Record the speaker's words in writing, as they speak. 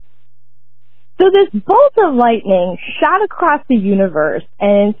So this bolt of lightning shot across the universe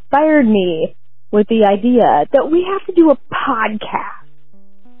and inspired me with the idea that we have to do a podcast.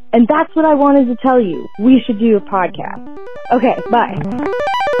 And that's what I wanted to tell you. We should do a podcast. Okay, bye.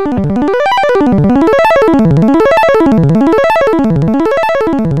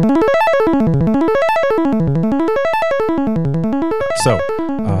 So,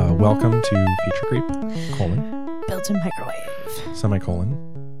 welcome to Future Creep, colon. Built-in microwave. Semicolon.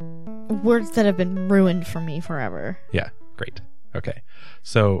 Words that have been ruined for me forever. Yeah, great. Okay.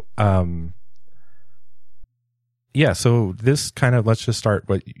 So, yeah, so this kind of, let's just start,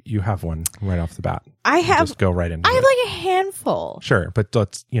 but you have one right off the bat. Just go right into it. I have like a handful. Sure, but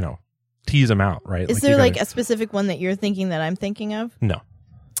let's, tease them out, right? Is there like a specific one that you're thinking that I'm thinking of? No.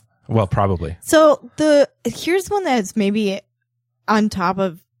 Well, probably. So here's one that's maybe on top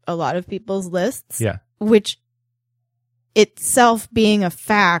of a lot of people's lists. Yeah. Which itself being a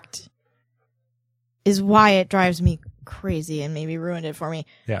fact is why it drives me crazy and maybe ruined it for me.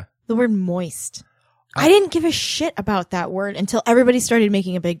 Yeah. The word moist. I didn't give a shit about that word until everybody started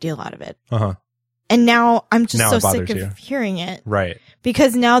making a big deal out of it. Uh-huh. And now I'm just Now so it bothers sick you. of hearing it. Right.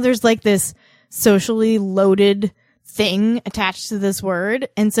 Because now there's like this socially loaded thing attached to this word.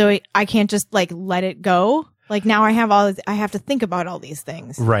 And so I can't just like let it go. Like now I have to think about all these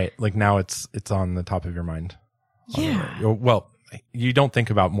things. Right. Like now it's on the top of your mind. Yeah. Well, you don't think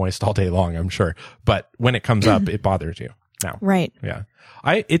about moist all day long, I'm sure. But when it comes up, it bothers you now. Right. Yeah.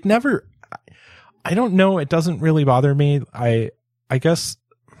 I don't know. It doesn't really bother me. I guess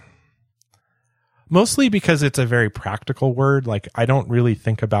mostly because it's a very practical word. Like I don't really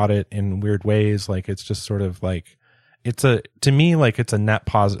think about it in weird ways. Like it's just sort of like, to me, like it's a net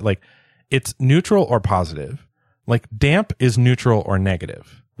positive, like it's neutral or positive. Like damp is neutral or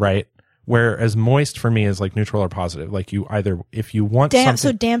negative, right? Whereas moist for me is like neutral or positive. Like you either, if you want Damp,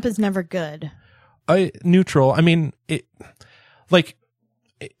 something. so damp is never good. Neutral. I mean,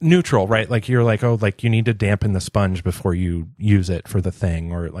 neutral, right? Like you're like, oh, like you need to dampen the sponge before you use it for the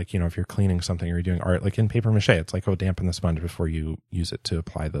thing. Or like, if you're cleaning something or you're doing art, like in paper mache, it's like, oh, dampen the sponge before you use it to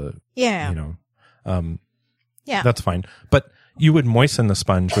apply the, Yeah. Yeah. That's fine. But you would moisten the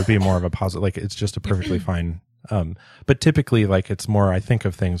sponge would be more of a positive, like it's just a perfectly fine. But typically like it's more, I think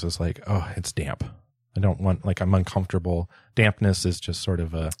of things as like, oh, it's damp. I don't want, like, I'm uncomfortable. Dampness is just sort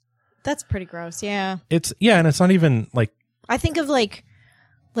of That's pretty gross. Yeah. And it's not even like, I think of like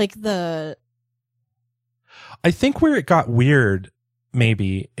the, I think where it got weird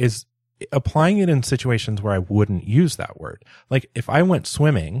maybe is applying it in situations where I wouldn't use that word. Like if I went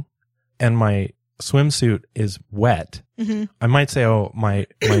swimming and my swimsuit is wet, mm-hmm. I might say, oh, my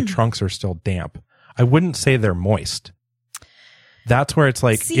trunks are still damp. I wouldn't say they're moist. That's where it's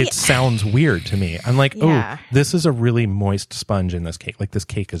like, it sounds weird to me. I'm like, yeah. Oh, this is a really moist sponge in this cake. Like this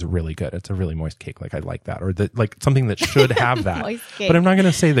cake is really good. It's a really moist cake. Like I like that. Or like something that should have that. Moist cake. But I'm not going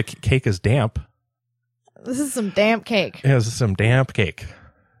to say the cake is damp. This is some damp cake. Yeah, this is some damp cake.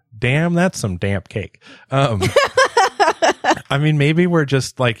 Damn, that's some damp cake. I mean, maybe we're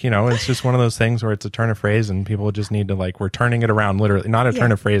just like, it's just one of those things where it's a turn of phrase and people just need to like, we're turning it around literally, not a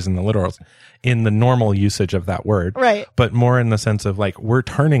turn of phrase in the literal, in the normal usage of that word. Right. But more in the sense of like, we're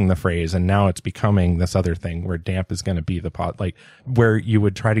turning the phrase and now it's becoming this other thing where damp is going to be the pot, like where you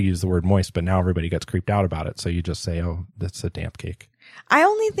would try to use the word moist, but now everybody gets creeped out about it. So you just say, oh, that's a damp cake. I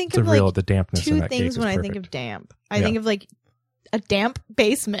only think of like the dampness in two that cake things is when I perfect. think of damp. I think of like a damp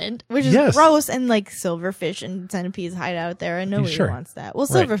basement, which is Yes. gross, and like silverfish and centipedes hide out there, and nobody wants that. Well,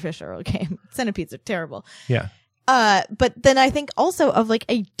 Right. silverfish are okay. Centipedes are terrible. Yeah. But then I think also of like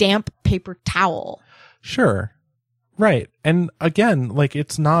a damp paper towel. Sure. Right. And again, like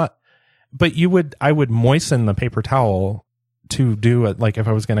it's not, but I would moisten the paper towel to do it, like if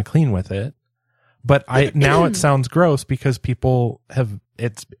I was going to clean with it. But now it sounds gross because people have,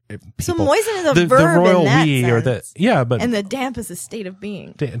 So moisten is a the verb royal in that we sense. or the, but. And the damp is a state of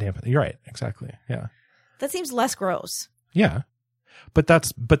being. Damp, you're right. Exactly. Yeah. That seems less gross. Yeah. But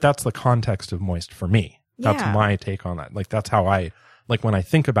that's the context of moist for me. That's Yeah. my take on that. Like that's how like when I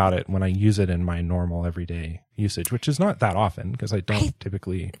think about it, when I use it in my normal everyday usage, which is not that often because I don't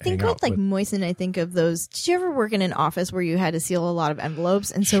typically think hang out with like moisten, I think of those. Did you ever work in an office where you had to seal a lot of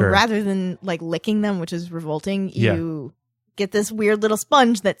envelopes? And so Sure. rather than like licking them, which is revolting, you get this weird little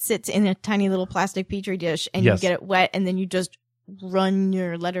sponge that sits in a tiny little plastic petri dish and Yes. you get it wet and then you just run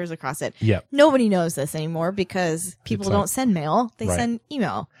your letters across it. Yeah. Nobody knows this anymore because people It's don't send mail. They Right. send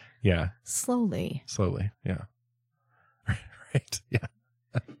email. Yeah. Slowly. Yeah. Right. Yeah.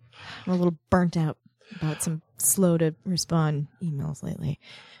 I'm a little burnt out about some slow to respond emails lately.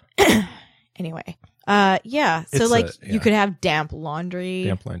 Anyway, Yeah. So It's like yeah. you could have damp laundry.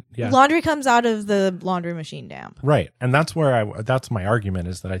 Damp line. Yeah. Laundry comes out of the laundry machine damp. Right. And that's where that's my argument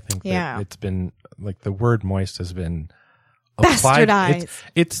is that I think that Yeah. it's been like the word moist has been applied.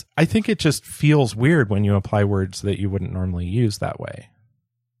 Bastardized. I think it just feels weird when you apply words that you wouldn't normally use that way.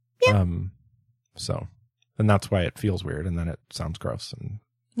 Yeah. So, and that's why it feels weird, and then it sounds gross and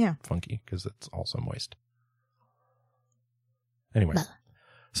Yeah. funky because it's also moist. Anyway,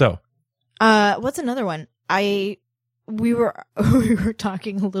 so what's another one? We were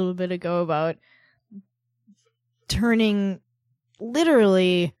talking a little bit ago about turning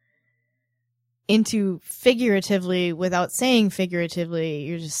literally into figuratively without saying figuratively.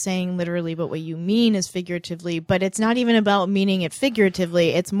 You're just saying literally, but what you mean is figuratively. But it's not even about meaning it figuratively.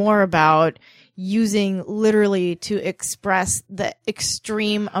 It's more about using literally to express the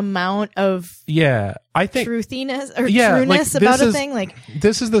extreme amount of I think truthiness or Yeah, trueness like, about this a is- thing. Like,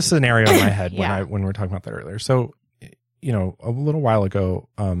 this is the scenario in my head Yeah. when we were talking about that earlier. So, a little while ago,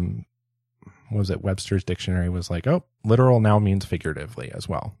 what was it? Webster's dictionary was like, oh, literal now means figuratively as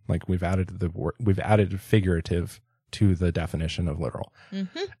well. Like we've added figurative to the definition of literal. mhm.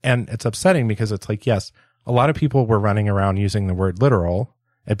 And it's upsetting because it's like, yes, a lot of people were running around using the word literal.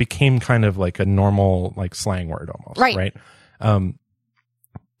 It became kind of like a normal, like slang word almost. Right.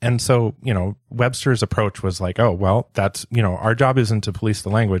 And so, Webster's approach was like, oh, well, that's, our job isn't to police the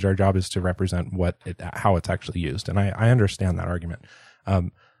language. Our job is to represent how it's actually used. And I understand that argument.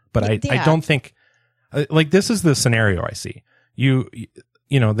 But I Yeah. don't think, like, this is the scenario I see.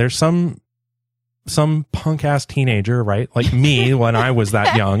 There's some punk ass teenager, right? Like me when I was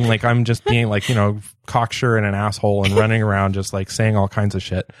that young, like I'm just being like, cocksure and an asshole and running around just like saying all kinds of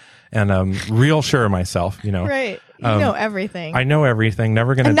shit and real sure of myself, Right. You know everything. I know everything,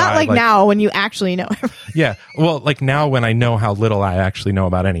 never gonna and not die. like now when you actually know everything. Yeah. Well, like now when I know how little I actually know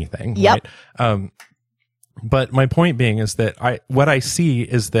about anything. Yep. Right? But my point being is that what I see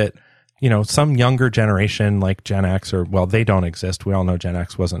is that, some younger generation like Gen X they don't exist. We all know Gen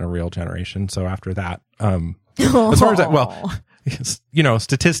X wasn't a real generation. So after that, as far as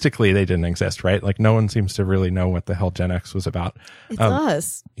statistically they didn't exist, right? Like no one seems to really know what the hell Gen X was about. It's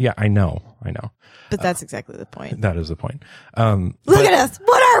us. Yeah, I know. But that's exactly the point. That is the point. Look at us.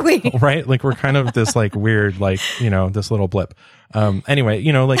 What are we? Right? Like we're kind of this like weird, like, this little blip. Anyway,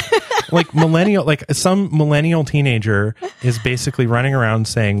 like millennial, like some millennial teenager is basically running around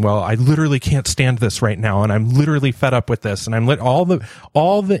saying, well, I literally can't stand this right now. And I'm literally fed up with this. And I'm all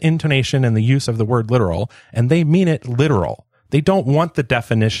the intonation and the use of the word literal, and they mean it literal. They don't want the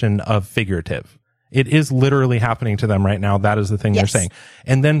definition of figurative. It is literally happening to them right now. That is the thing Yes. they're saying.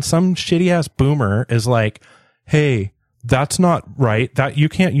 And then some shitty ass boomer is like, hey, that's not right. That you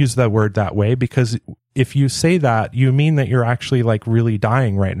can't use that word that way because if you say that, you mean that you're actually like really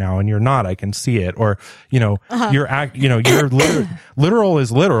dying right now and you're not. I can see it. Or, you're literal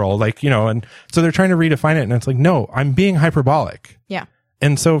is literal. Like, and so they're trying to redefine it. And it's like, no, I'm being hyperbolic. Yeah.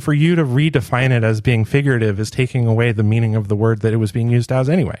 And so for you to redefine it as being figurative is taking away the meaning of the word that it was being used as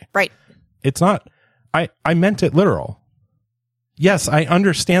anyway. Right. It's not, I meant it literal. Yes, I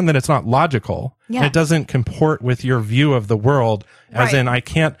understand that it's not logical. Yeah. It doesn't comport with your view of the world, as Right. in I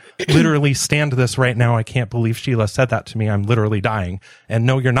can't literally stand this right now. I can't believe Sheila said that to me. I'm literally dying. And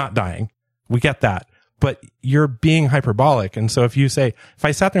no, you're not dying. We get that. But you're being hyperbolic. And so if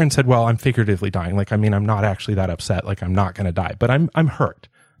I sat there and said, well, I'm figuratively dying, like, I mean, I'm not actually that upset. Like, I'm not going to die, but I'm hurt.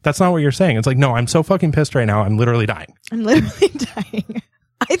 That's not what you're saying. It's like, no, I'm so fucking pissed right now. I'm literally dying. I'm literally dying.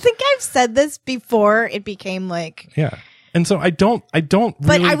 I think I've said this before it became like, Yeah. And so I don't but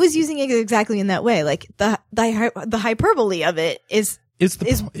really, I was using it exactly in that way. Like the hyperbole of it is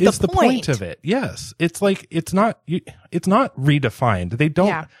the point point of it. Yes. It's like, it's not redefined. They don't,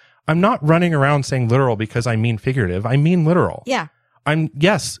 Yeah. I'm not running around saying literal because I mean figurative. I mean literal. Yeah.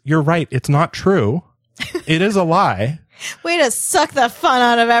 Yes, you're right. It's not true. It is a lie. Way to suck the fun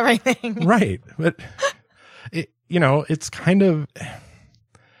out of everything. Right. But it's kind of,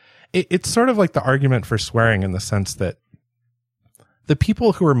 it's sort of like the argument for swearing in the sense that the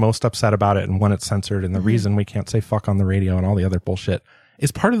people who are most upset about it and when it's censored and the reason we can't say fuck on the radio and all the other bullshit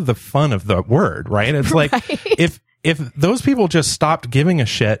is part of the fun of the word, right? It's like if those people just stopped giving a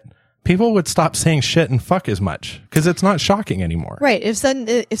shit, people would stop saying shit and fuck as much because it's not shocking anymore. Right. If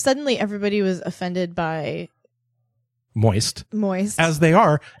suddenly everybody was offended by Moist. as They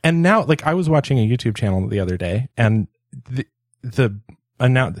are. And now, like, I was watching a YouTube channel the other day and it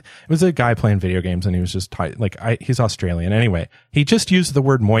was a guy playing video games and he was just he's Australian. Anyway, he just used the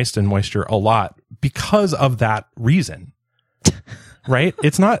word moist and moisture a lot because of that reason. Right?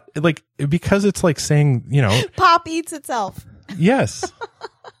 It's not like, because it's like saying, pop eats itself. yes.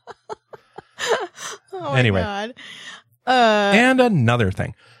 Oh Anyway. my God. And another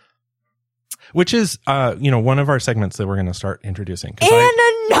thing, which is, one of our segments that we're going to start introducing.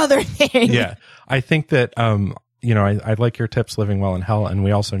 Another thing. Yeah. I think that, I like your tips living well in hell. And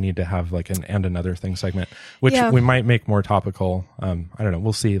we also need to have like an and another thing segment, which Yeah. we might make more topical. I don't know.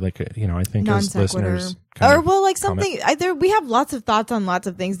 We'll see. Like, I think Non as sequitur. listeners. Something, we have lots of thoughts on lots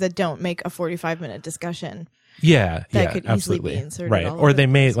of things that don't make a 45-minute discussion. Yeah. That could easily absolutely. be inserted Right. all Or over they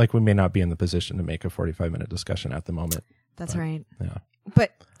the may, place. like, we may not be in the position to make a 45-minute discussion at the moment. That's right. Yeah.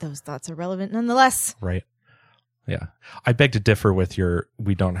 But those thoughts are relevant nonetheless. Right. Yeah. I beg to differ with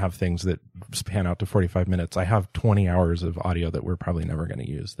we don't have things that span out to 45 minutes. I have 20 hours of audio that we're probably never going to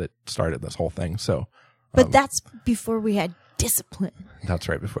use that started this whole thing. So, But that's before we had discipline. that's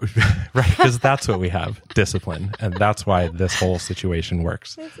right. Right. Because that's what we have, discipline. And that's why this whole situation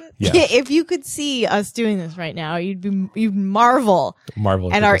works. Yes. Yeah, if you could see us doing this right now, you'd marvel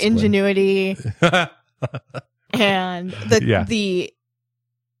Marvel at our ingenuity and the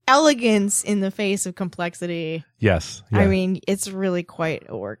elegance in the face of complexity. Yes. I mean, it's really quite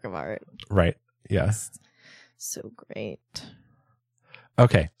a work of art. Right. Yeah. It's so great.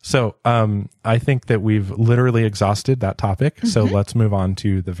 Okay. So, I think that we've literally exhausted that topic. So let's move on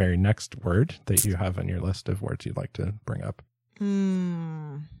to the very next word that you have on your list of words you'd like to bring up.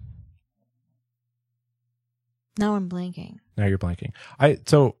 Now I'm blanking. Now you're blanking. I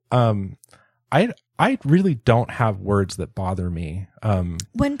really don't have words that bother me.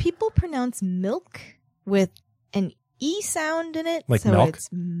 When people pronounce milk with an E sound in it, Like so milk? it's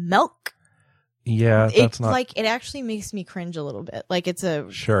milk. Yeah, that's It's not like it actually makes me cringe a little bit. Like it's a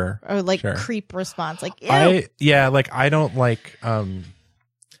sure. Sure. creep response. Like ew. I don't like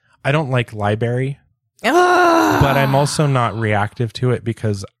library, Ugh. but I'm also not reactive to it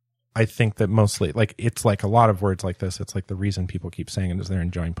because I think that mostly like it's like a lot of words like this. It's like the reason people keep saying it is they're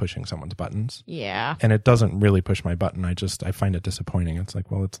enjoying pushing someone's buttons. Yeah. And it doesn't really push my button. I find it disappointing. It's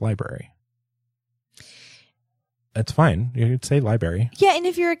like, well, it's library. It's fine. You could say library. Yeah, and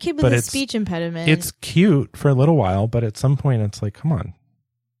if you're a kid with But a it's- speech impediment, It's cute for a little while, but at some point it's like, come on.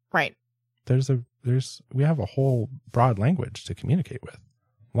 right. We have a whole broad language to communicate with.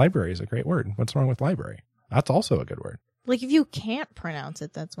 Library is a great word. What's wrong with library? That's also a good word. Like if you can't pronounce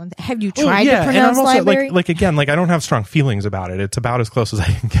it, that's one thing. Have you tried to and pronounce I'm also library? like again, like I don't have strong feelings about it. It's about as close as I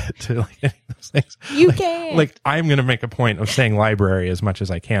can get to like any of those things. You like, can. Like I'm going to make a point of saying library as much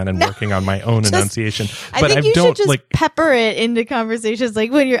as I can and working on my own enunciation. I But think I you don't should just like. pepper it into conversations,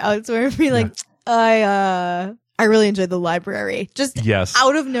 like when you're out somewhere, and be like, I really enjoyed the library. Just Yes.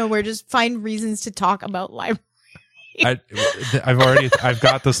 out of nowhere, just find reasons to talk about library. I've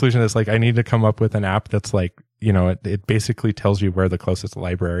got the solution. That's like I need to come up with an app that's like, it basically tells you where the closest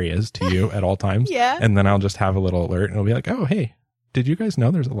library is to you at all times. Yeah. And then I'll just have a little alert and it'll be like, oh, hey, did you guys know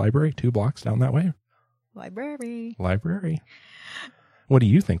there's a library 2 blocks down that way? Library. What do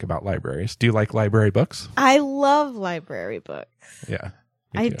you think about libraries? Do you like library books? I love library books. Yeah.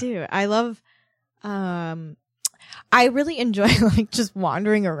 I do. I love, I really enjoy like just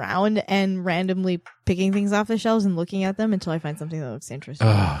wandering around and randomly picking things off the shelves and looking at them until I find something that looks interesting.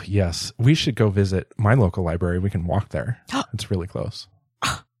 Oh, yes. We should go visit my local library. We can walk there. It's really close.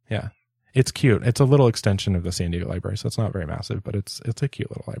 Yeah. It's cute. It's a little extension of the San Diego library, so it's not very massive, but it's a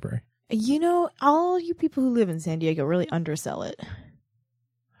cute little library. All you people who live in San Diego really undersell it.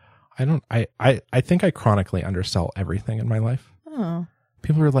 I think I chronically undersell everything in my life. Oh.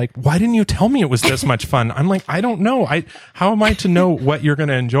 People are like, why didn't you tell me it was this much fun? I'm like, I don't know. How am I to know what you're going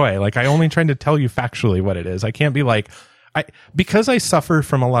to enjoy? Like, I only trying to tell you factually what it is. I can't be like, because I suffer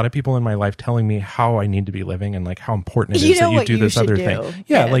from a lot of people in my life telling me how I need to be living and like how important it is that you do this other thing. Yeah.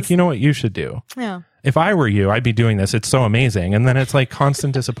 Yes. Like, you know what you should do. Yeah. If I were you, I'd be doing this. It's so amazing. And then it's like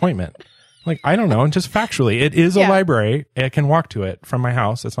constant disappointment. Like, I don't know. And just factually, it is a library. I can walk to it from my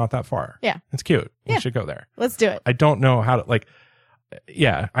house. It's not that far. Yeah. It's cute. Yeah. We should go there. Let's do it. I don't know how to like,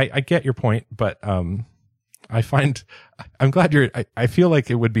 yeah, I get your point, but, I'm glad I feel like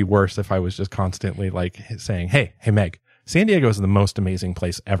it would be worse if I was just constantly like saying, hey, Meg, San Diego is the most amazing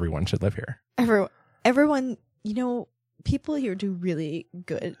place. Everyone should live here. Everyone, people here do really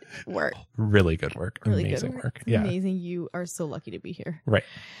good work. Really good work. Really amazing good work. Yeah. Amazing. You are so lucky to be here. Right.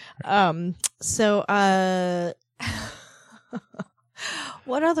 So,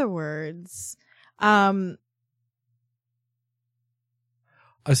 what other words?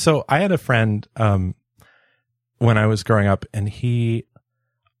 So I had a friend, when I was growing up, and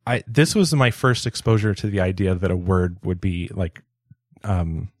this was my first exposure to the idea that a word would be like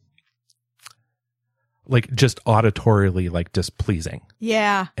just auditorially like displeasing.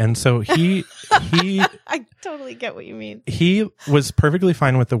 Yeah. And so he totally get what you mean. He was perfectly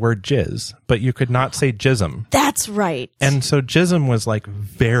fine with the word jizz, but you could not say jism. That's right. And so jism was like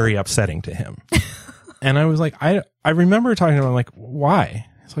very upsetting to him. And I was like, I remember talking to him, I'm like, why?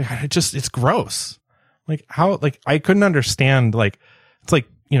 It's like, it's gross. Like how, like I couldn't understand, like, it's like,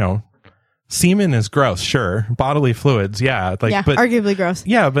 you know, semen is gross, sure. Bodily fluids, yeah. Like, yeah, but arguably gross.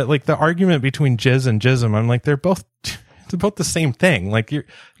 yeah, but like the argument between jizz and jism, I'm like, they're both the same thing. Like you're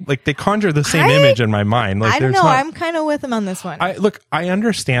like they conjure the same image in my mind. Like I don't know. I'm kind of with him on this one. I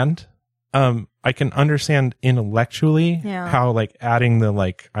understand. I can understand intellectually how like adding the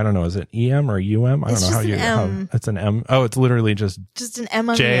like I don't know, is it EM or UM? I don't know how you. M. It's an M. Oh, it's literally just an M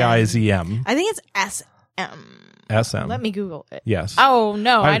on JIZM. I think it's SM. Let me Google it. Yes. Oh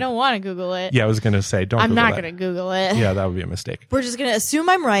no, I don't want to Google it. Yeah, I was gonna say don't. I'm not gonna Google it. Yeah, that would be a mistake. We're just gonna assume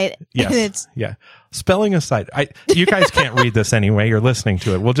I'm right. Yes. Yeah. Spelling aside, you guys can't read this anyway. You're listening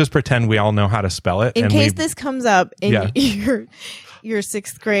to it. We'll just pretend we all know how to spell it. In case this comes up in your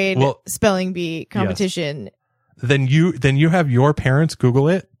sixth grade spelling bee competition. Yes. Then you have your parents Google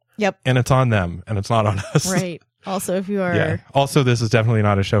it. Yep. And it's on them and it's not on us. Right. Also, if you are. Yeah. Also, this is definitely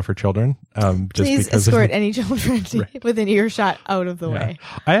not a show for children. Please escort any children within earshot out of the way.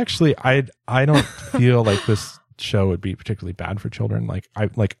 I actually, I don't feel like this show would be particularly bad for children.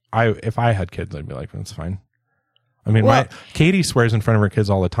 If I had kids, I'd be like, that's fine. I mean, Katie swears in front of her kids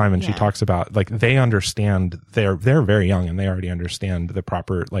all the time, and she talks about like they understand they're very young and they already understand the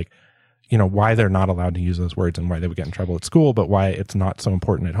proper why they're not allowed to use those words and why they would get in trouble at school, but why it's not so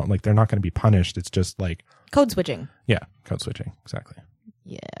important at home. Like they're not going to be punished. It's just like code switching. Yeah, code switching. Exactly.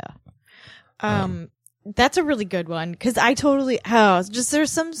 Yeah. That's a really good one because I totally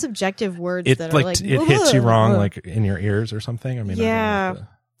there's some subjective words that are like it hits you wrong like in your ears or something. I mean,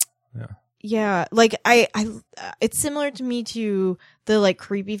 yeah, like I it's similar to me to the like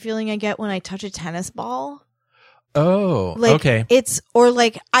creepy feeling I get when I touch a tennis ball. Oh, like, okay.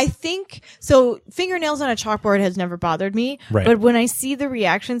 I think so. Fingernails on a chalkboard has never bothered me, right. But when I see the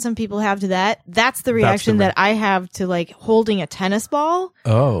reaction some people have to that's the reaction that I have to like holding a tennis ball.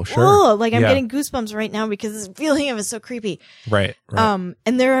 Oh, sure. Oh, like I'm getting goosebumps right now because the feeling of it is so creepy. Right. And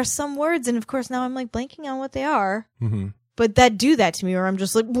there are some words, and of course now I'm like blanking on what they are. Mm-hmm. But that do that to me, or I'm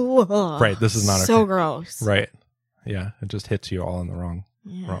just like, whoa, right. This is not so gross. Right. Yeah, it just hits you all in the wrong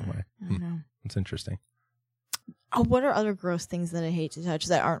way. It's interesting. Oh, what are other gross things that I hate to touch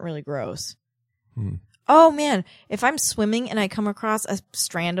that aren't really gross? Oh man, if I'm swimming and I come across a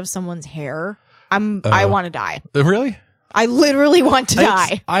strand of someone's hair, I want to die. Really? I literally want to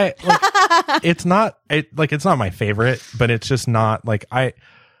die. It's not my favorite, but it's just not like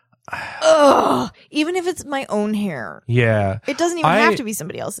even if it's my own hair. Yeah. It doesn't even have to be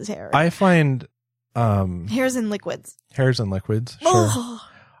somebody else's hair. I find hairs and liquids. Sure.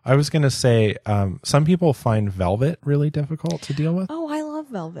 I was going to say, some people find velvet really difficult to deal with. Oh, I love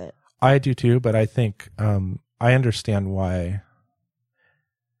velvet. I do too, but I think I understand why.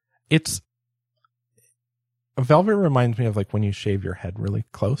 Velvet reminds me of like when you shave your head really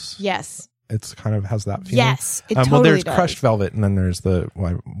close. Yes. It's kind of has that feeling. Yes, it totally there's does. Crushed velvet, and then there's the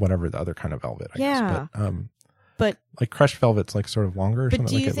whatever the other kind of velvet. I guess. But like crushed velvet's like sort of longer. Or but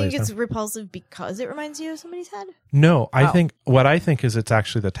something. Do you think it's down. repulsive because it reminds you of somebody's head? No, I think is it's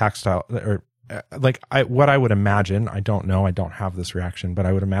actually the tactile or what I would imagine. I don't know. I don't have this reaction, but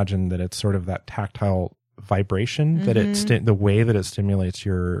I would imagine that it's sort of that tactile vibration that the way that it stimulates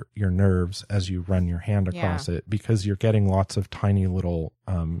your nerves as you run your hand across it, because you're getting lots of tiny little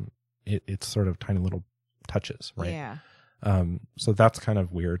it's sort of tiny little touches, right? Yeah. So that's kind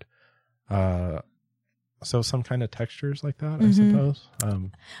of weird. So some kind of textures like that, I suppose.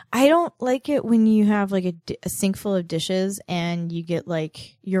 I don't like it when you have like a sink full of dishes and you get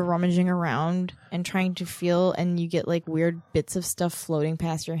like you're rummaging around and trying to feel, and you get like weird bits of stuff floating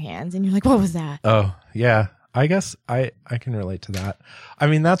past your hands, and you're like, "What was that?" Oh yeah, I guess I can relate to that. I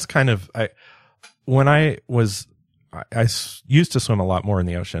mean, that's kind of when I used to swim a lot more in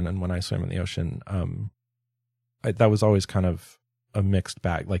the ocean, and when I swim in the ocean, that was always kind of a mixed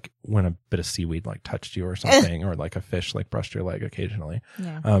bag, like when a bit of seaweed like touched you or something, or like a fish like brushed your leg occasionally.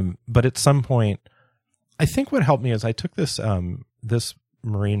 Yeah. But at some point, I think what helped me is I took this this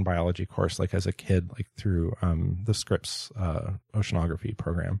marine biology course like as a kid, like through the Scripps oceanography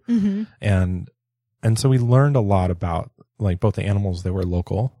program, and so we learned a lot about like both the animals that were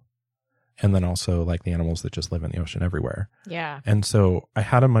local, and then also like the animals that just live in the ocean everywhere. Yeah. And so I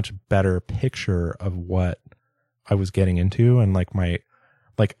had a much better picture of what I was getting into, and I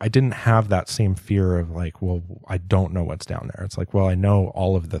didn't have that same fear of like, well, I don't know what's down there. It's like, well, I know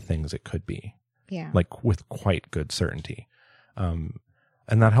all of the things it could be, like with quite good certainty. And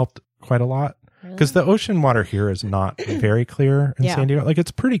that helped quite a lot. because the ocean water here is not very clear in Yeah. San Diego. Like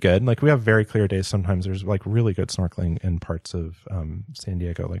it's pretty good. Like we have very clear days. Sometimes there's like really good snorkeling in parts of San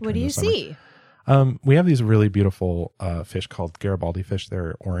Diego. Like What during do the you summer. see? We have these really beautiful fish called Garibaldi fish.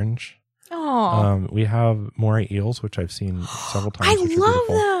 They're orange. Oh, We have moray eels, which I've seen several times. I which are love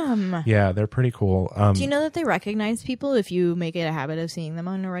beautiful. them. Yeah, they're pretty cool. Do you know that they recognize people if you make it a habit of seeing them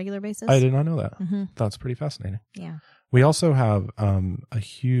on a regular basis? I did not know that. Mhm. That's pretty fascinating. Yeah. We also have a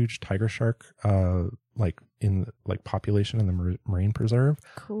huge tiger shark, population in the marine preserve.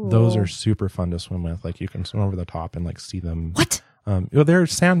 Cool. Those are super fun to swim with. Like you can swim over the top and like see them. What?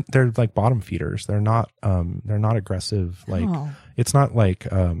 They're like bottom feeders. They're not aggressive. Like it's not like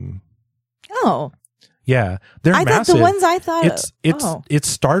Oh. yeah, they're I massive. thought the ones I thought. It's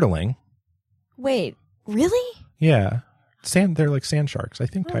startling. Wait, really? Yeah. They're like sand sharks. I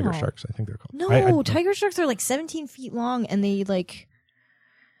think tiger Oh. sharks. I think they're called. No, tiger sharks are like 17 feet long, and they're like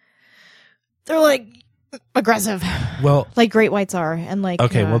aggressive, Well, like great whites are, and like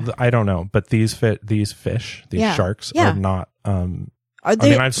okay. I don't know, but these Yeah. sharks Yeah. are not. are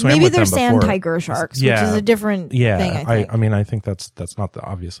they? I've swam maybe with they're them sand before. tiger sharks, Yeah. which is a different Yeah, thing. I think. I think that's not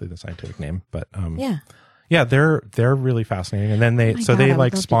obviously the scientific name, but Yeah. they're really fascinating. And then Oh my God, I would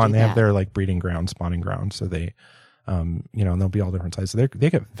like love to spawn. do They have that. their like breeding ground, spawning ground. So they, and they'll be all different sizes. They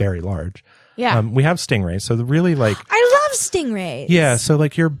get very large. Yeah. We have stingrays. So really like I love stingrays. yeah. So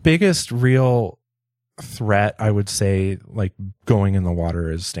like your biggest real threat, I would say, like going in the water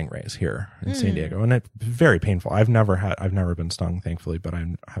is stingrays here in San Diego, and it's very painful. I've never been stung, thankfully, but I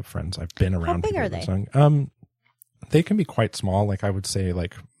have friends. I've been around. big people are who've been stung. They can be quite small. Like I would say,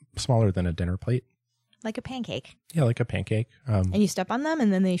 like smaller than a dinner plate. like a pancake, Yeah, like a pancake. and you step on them,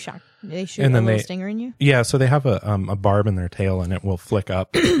 and then they shoot And a then little they- stinger in you. Yeah, so they have a barb in their tail, and it will flick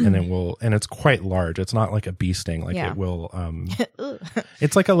up, and it's quite large. It's not like a bee sting. Like Yeah. it will. Ugh.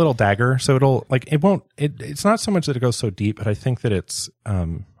 It's like a little dagger, so it'll like it won't. It's not so much that it goes so deep, but I think that it's.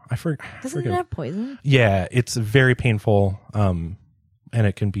 I forget. Doesn't it have poison? Yeah, it's very painful. And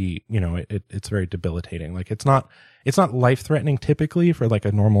it can be, it's very debilitating. Like it's not life threatening typically for like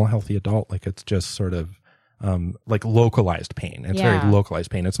a normal healthy adult. Like it's just sort of, like localized pain. It's Yeah. very localized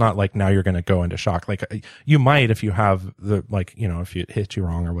pain. It's not like now you're going to go into shock. Like you might if you have if it hits you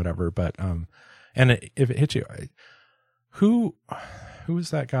wrong or whatever. But, if it hits you, who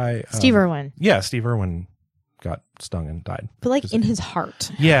was that guy? Steve Irwin, Yeah, Steve Irwin got stung and died. but like in his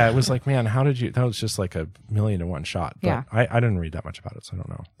heart. Yeah, it was like, man, how did you? That was just like 1,000,000 to 1 shot. But Yeah. I didn't read that much about it, so I don't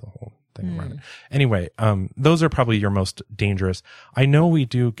know the whole thing around it. Anyway, those are probably your most dangerous. I know we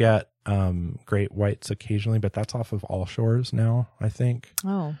do get great whites occasionally, but that's off of all shores now, I think.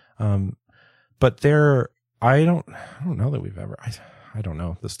 Oh, But I don't know that we've ever. I don't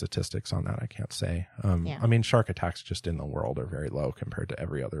know the statistics on that. I can't say. Yeah. I mean, shark attacks just in the world are very low compared to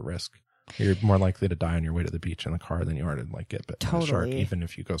every other risk. You're more likely to die on your way to the beach in the car than you are to like get bit by a shark, Totally. even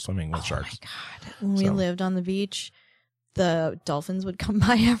if you go swimming with sharks. Oh my God. When we So- lived on the beach, the dolphins would come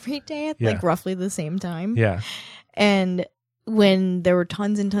by every day at like Yeah. roughly the same time. Yeah. And when there were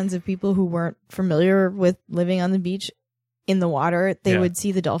tons and tons of people who weren't familiar with living on the beach in the water, they Yeah. would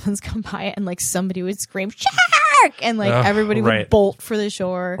see the dolphins come by and like somebody would scream, "Shark!" And like Ugh, everybody would right. bolt for the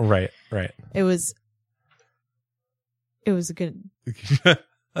shore. Right. It was a good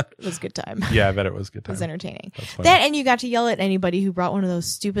time. Yeah, I bet it was a good It was time. entertaining. That's funny. That, and you got to yell at anybody who brought one of those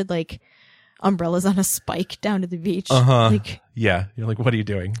stupid like umbrellas on a spike down to the beach. Uh-huh. Like, Yeah. You're like, what are you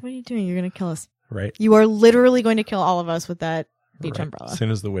doing? what are you doing? You're going to kill us. Right. You are literally going to kill all of us with that beach Right. umbrella. As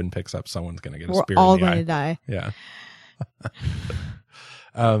soon as the wind picks up, someone's going to get a We're spear all in the going eye. to die. Yeah.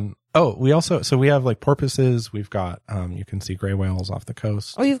 We have like porpoises. We've got, you can see gray whales off the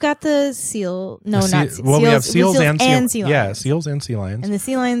coast. Oh, you've got the seal. No, The not sea- well, we have seals and sea lions. Yeah, seals and sea lions. And the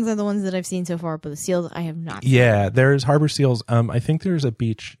sea lions are the ones that I've seen so far, but the seals I have not seen. Yeah, there's harbor seals. I think there's a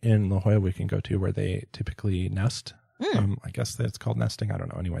beach in La Jolla we can go to where they typically nest. I guess that's called nesting. I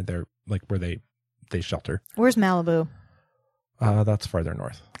don't know. Anyway, they're like where they shelter. Where's Malibu? That's farther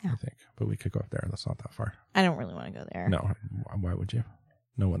north, I Oh. think. But we could go up there. That's not that far. I don't really want to go there. No, why would you?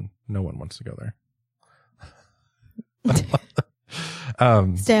 No one wants to go there.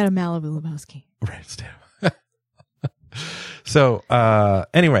 Stay out of Malibu, Lebowski. Right, Stan. So,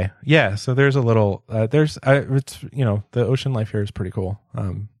 anyway, yeah. So there's a little. It's the ocean life here is pretty cool.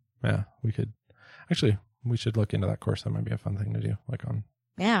 Yeah, we should look into that course. That might be a fun thing to do.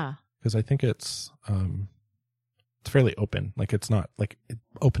 Yeah. Because I think it's fairly open. Like it's not like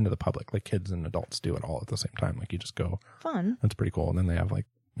open to the public. Like kids and adults do it all at the same time. Like you just go. Fun. That's pretty cool. And then they have like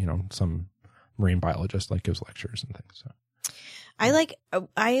some marine biologist like gives lectures and things. So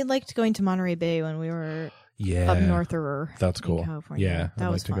I liked going to Monterey Bay when we were Yeah. up north or That's in cool. California. Yeah. That I'd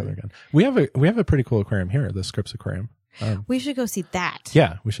was like to go fun. there again. We have a pretty cool aquarium here, the Scripps Aquarium. We should go see that.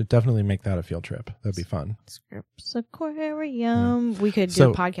 Yeah, we should definitely make that a field trip. That'd be fun. Scripps Aquarium. We could do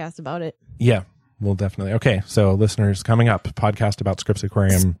So- a podcast about it. Yeah, we'll definitely. Okay, so listeners, coming up, podcast about Scripps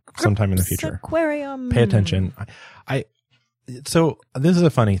Aquarium sometime in the future. Aquarium. Pay attention. So this is a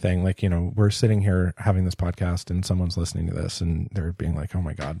funny thing. Like, we're sitting here having this podcast and someone's listening to this and they're being like, oh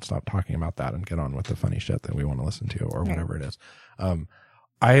my God, stop talking about that and get on with the funny shit that we want to listen to or whatever it is.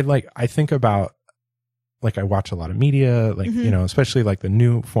 I think about, like, I watch a lot of media, like, especially like the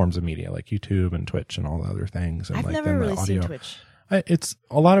new forms of media, like YouTube and Twitch and all the other things. And I've like never then really the seen audio. Twitch. It's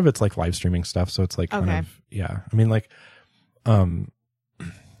a lot of it's like live streaming stuff. So it's like kind Okay. of, yeah. I mean, like,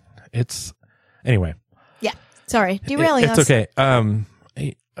 it's anyway. Yeah. Sorry. Derailing It's us. okay.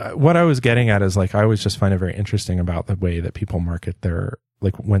 What I was getting at is, like, I always just find it very interesting about the way that people market their,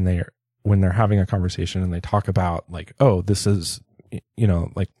 like, when they're having a conversation and they talk about, like, oh, this is,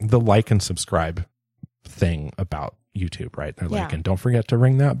 like the like and subscribe thing about YouTube, right? They're like, Yeah. and don't forget to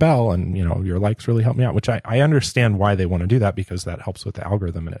ring that bell. And, your likes really help me out, which I understand why they want to do that, because that helps with the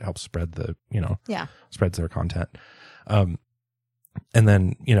algorithm and it helps spread the, Yeah. spreads their content. And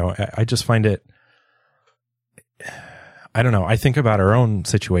then, I just find it, I don't know. I think about our own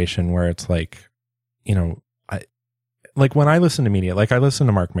situation where it's like, like when I listen to media, like I listen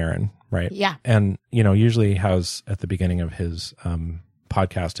to Mark Maron, right? Yeah. And, usually he has at the beginning of his,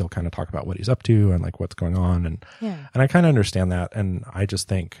 podcast, he'll kind of talk about what he's up to and like what's going on. And I kind of understand that. And I just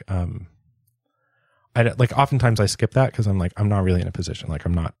think, oftentimes I skip that because I'm like, I'm not really in a position. Like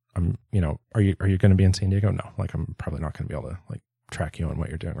are you going to be in San Diego? No, like I'm probably not going to be able to like track you on what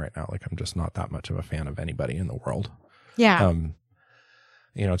you're doing right now. Like I'm just not that much of a fan of anybody in the world. Yeah.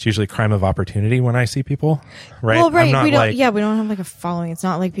 It's usually crime of opportunity when I see people, right? Well, right. I'm not We don't. like, Yeah, we don't have like a following. It's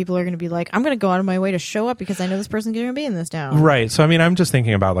not like people are going to be like, I'm going to go out of my way to show up because I know this person's going to be in this town. right. So, I mean, I'm just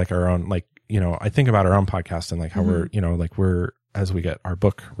thinking about like our own, like, I think about our own podcast and like how Mm-hmm. we're, as we get our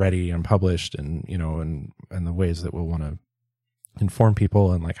book ready and published and, and the ways that we'll want to inform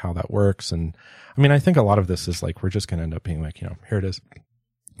people and like how that works. And I mean, I think a lot of this is like, we're just going to end up being like, here it is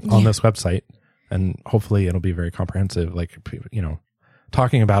on this website, and hopefully it'll be very comprehensive. Like,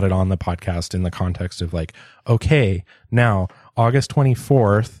 talking about it on the podcast in the context of like, okay, now August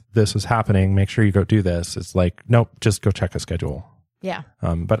 24th, this is happening. Make sure you go do this. It's like, nope, just go check a schedule. Yeah.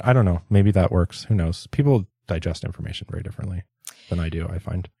 But I don't know. Maybe that works. Who knows? People digest information very differently than I do, I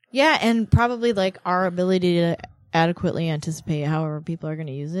find. Yeah, and probably like our ability to adequately anticipate however people are going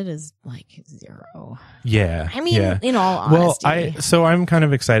to use it is like zero. Yeah. I mean, yeah. in all honesty. Well, so I'm kind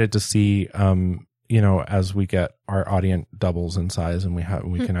of excited to see, as we get our audience doubles in size and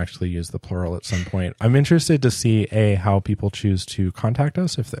we can actually use the plural at some point. I'm interested to see how people choose to contact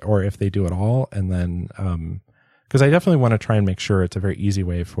us if they do at all. And then, because I definitely want to try and make sure it's a very easy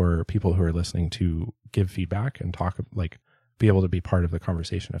way for people who are listening to give feedback and talk, like be able to be part of the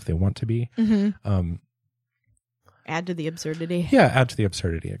conversation if they want to be. Mm-hmm. Add to the absurdity. Yeah. Add to the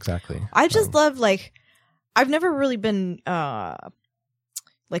absurdity. Exactly. I just love, like, I've never really been,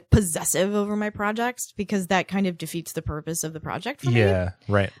 like possessive over my projects because that kind of defeats the purpose of the project for me. Yeah.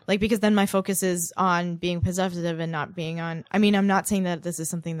 Right. Like, because then my focus is on being possessive and not being on, I mean, I'm not saying that this is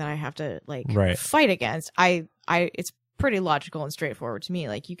something that I have to like fight against. It's pretty logical and straightforward to me.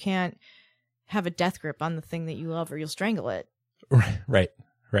 Like, you can't have a death grip on the thing that you love or you'll strangle it. Right.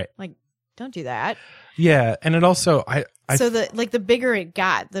 Like, don't do that. Yeah. And it also, so the bigger it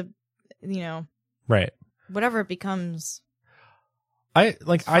got, right. whatever it becomes. I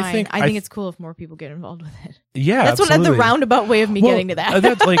think it's cool if more people get involved with it. Yeah, that's absolutely. what the roundabout way of me getting to that.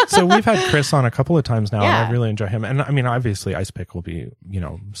 That's like, so we've had Chris on a couple of times now, Yeah. and I really enjoy him. And I mean, obviously, Ice Pick will be,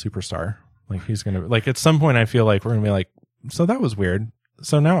 superstar. Like, he's gonna, like, at some point, I feel like we're gonna be like, so that was weird.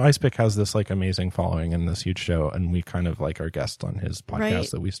 So now Ice Pick has this like amazing following and this huge show, and we kind of like our guest on his podcast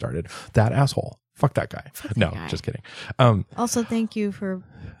Right. that we started. That asshole. Fuck that guy. Fuck that no, guy. just kidding. Also, thank you for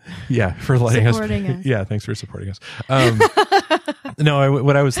Yeah, for letting supporting us. Yeah, thanks for supporting us. No,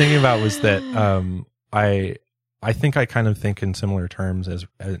 what I was thinking about was that I think I kind of think in similar terms as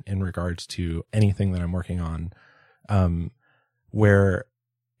in regards to anything that I'm working on, where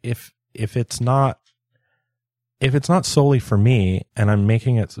if it's not solely for me and I'm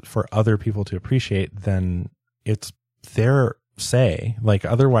making it for other people to appreciate, then it's their say. Like,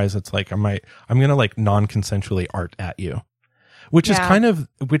 otherwise it's like I'm gonna like non-consensually art at you. Which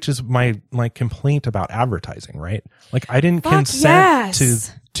is my complaint about advertising, right? Like, I didn't consent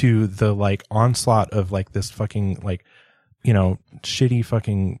to the like onslaught of like this fucking like, shitty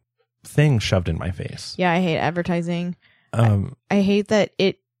fucking thing shoved in my face. Yeah, I hate advertising. I hate that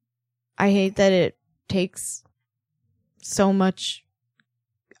it takes so much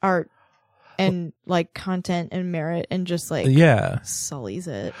art and like content and merit and just like sullies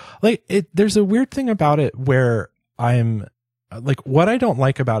it. Like there's a weird thing about it where I'm like, what I don't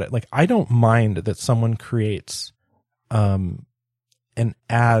like about it, like I don't mind that someone creates an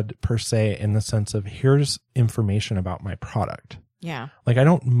ad per se in the sense of here's information about my product. Yeah. Like I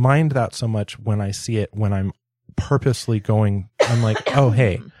don't mind that so much when I see it, when I'm purposely going, I'm like, oh,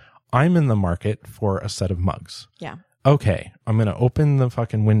 hey, I'm in the market for a set of mugs. Yeah. Okay, I'm going to open the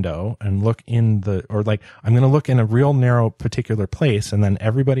fucking window and look in I'm going to look in a real narrow particular place. And then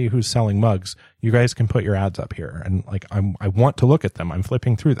everybody who's selling mugs, you guys can put your ads up here. And like, I want to look at them. I'm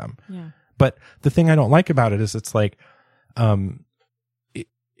flipping through them. Yeah. But the thing I don't like about it is it's like,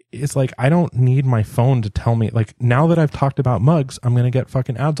 it's like, I don't need my phone to tell me, like, now that I've talked about mugs, I'm going to get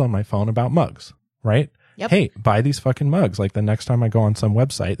fucking ads on my phone about mugs, right? Yep. Hey, buy these fucking mugs. Like the next time I go on some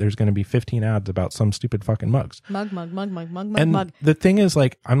website, there's going to be 15 ads about some stupid fucking mugs. Mug. And the thing is,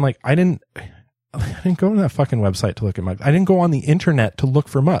 like, I'm like, I didn't go to that fucking website to look at mugs. I didn't go on the internet to look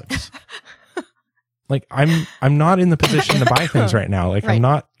for mugs. Like, I'm not in the position to buy things right now. Like, right.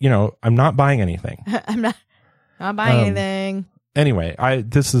 I'm not buying anything. I'm not buying anything. Anyway, I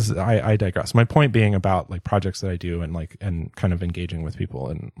digress. My point being about like projects that I do and kind of engaging with people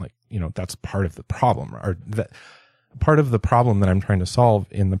and like, that's part of the problem, or that part of the problem that I'm trying to solve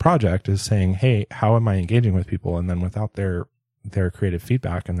in the project is saying, hey, how am I engaging with people? And then without their creative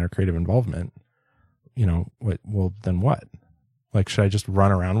feedback and their creative involvement, then what? Like, should I just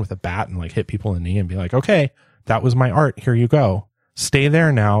run around with a bat and like hit people in the knee and be like, okay, that was my art. Here you go. Stay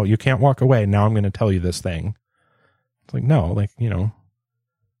there now. You can't walk away. Now I'm going to tell you this thing. Like, no, like,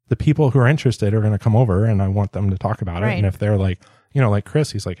 the people who are interested are going to come over and I want them to talk about it. And if they're like, like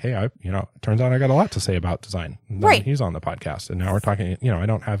Chris, he's like, hey, it turns out I got a lot to say about design. And then he's on the podcast and now we're talking, I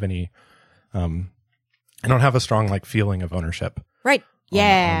don't have any, I don't have a strong like feeling of ownership. Right.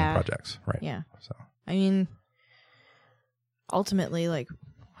 On projects. Right. Yeah. So, I mean, ultimately, like,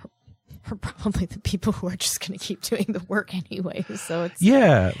 we're probably the people who are just going to keep doing the work anyway. So it's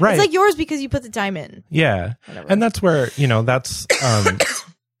right. It's like yours because you put the time in. Yeah, whatever. And that's where that's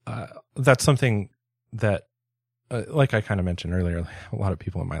that's something that, like I kind of mentioned earlier, a lot of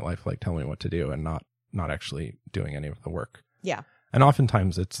people in my life like tell me what to do and not actually doing any of the work. Yeah, and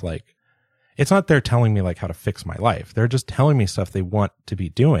oftentimes it's like it's not they're telling me like how to fix my life. They're just telling me stuff they want to be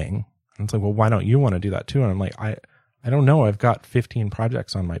doing. And it's like, well, why don't you want to do that too? And I'm like, I don't know. I've got 15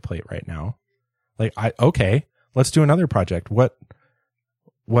 projects on my plate right now. Like, okay, let's do another project. What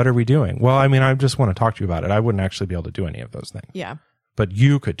are we doing? Well, I mean, I just want to talk to you about it. I wouldn't actually be able to do any of those things. Yeah. But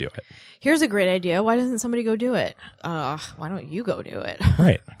you could do it. Here's a great idea. Why doesn't somebody go do it? Why don't you go do it?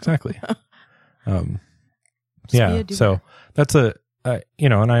 Right. Exactly. Yeah. So that's and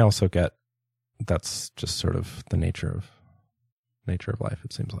I also get that's just sort of the nature of life,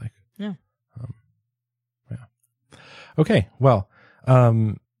 it seems like. Yeah. Okay, well,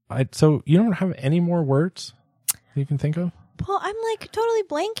 so you don't have any more words you can think of? Well, I'm like totally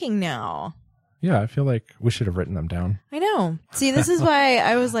blanking now. Yeah, I feel like we should have written them down. I know. See, this is why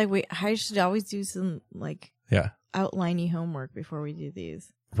I was like, wait, I should always do some like outline-y homework before we do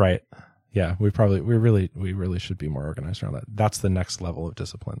these. Right. Yeah, we really should be more organized around that. That's the next level of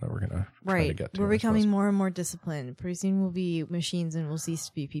discipline that we're gonna try to get to. We're becoming more and more disciplined. Pretty soon we'll be machines and we'll cease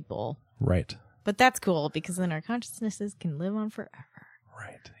to be people. Right. But that's cool because then our consciousnesses can live on forever.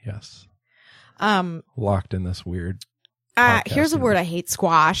 Right. Yes. Locked in this weird. Here's a word I hate: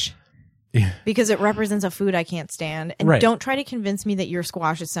 squash. Yeah. Because it represents a food I can't stand. And don't try to convince me that your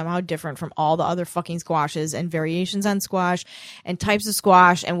squash is somehow different from all the other fucking squashes and variations on squash and types of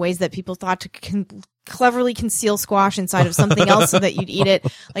squash and ways that people thought to cleverly conceal squash inside of something else so that you'd eat it.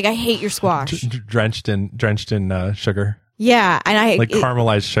 Like, I hate your squash. Drenched in sugar. Yeah, and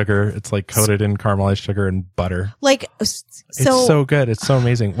caramelized sugar. It's like coated in caramelized sugar and butter. Like, it's so good. It's so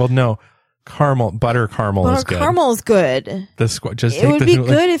amazing. Well, no, butter caramel is good. Caramel is good. It would be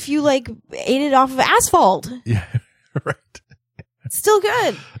good if you like ate it off of asphalt. Yeah, right. It's still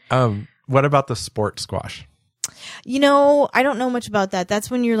good. What about the sport squash? I don't know much about that. That's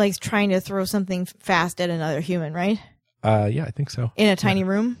when you're like trying to throw something fast at another human, right? Yeah, I think so. In a tiny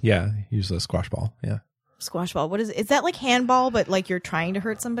room? Yeah, use a squash ball. Yeah. Squash ball. What is it? Is that like handball, but like you're trying to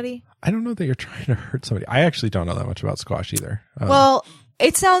hurt somebody? I don't know that you're trying to hurt somebody. I actually don't know that much about squash either. Well,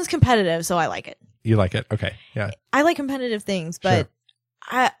 it sounds competitive, so I like it. You like it? Okay. Yeah. I like competitive things, but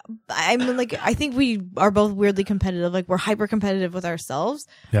I'm like, I think we are both weirdly competitive. Like, we're hyper competitive with ourselves,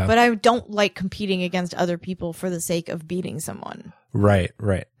 but I don't like competing against other people for the sake of beating someone. Right.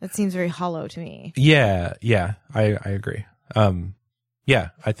 That seems very hollow to me. Yeah. I agree. Yeah,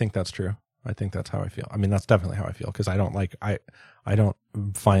 I think that's true. I think that's how I feel. I mean, that's definitely how I feel because I don't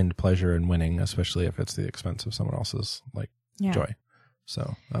find pleasure in winning, especially if it's the expense of someone else's joy.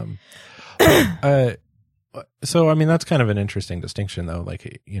 So, so I mean, that's kind of an interesting distinction though.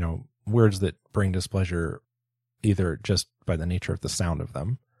 Like, words that bring displeasure either just by the nature of the sound of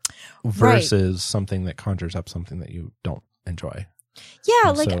them versus something that conjures up something that you don't enjoy.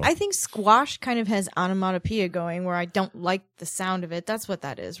 Yeah, And I think squash kind of has onomatopoeia going where I don't like the sound of it. That's what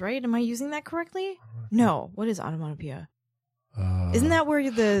that is, right? Am I using that correctly? No. What is onomatopoeia? Isn't that where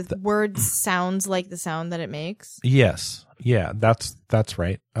the word sounds like the sound that it makes? Yes. Yeah, that's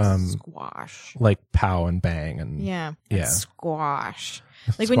right. Squash. Like pow and bang and Yeah. Squash.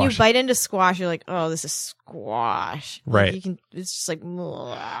 Like when you Squash. bite into squash, you're like, oh, this is squash. Right. It's just like,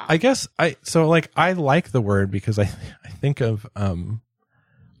 ugh. I guess I like the word because I think of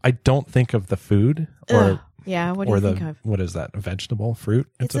I don't think of the food or Ugh. Yeah, what do you think of? what is that? A vegetable? Fruit?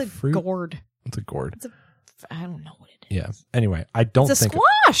 It's a fruit. gourd. It's a gourd. I don't know what it is. Yeah. Anyway, I don't It's a think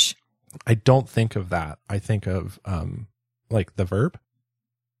squash. I don't think of that. I think of like the verb.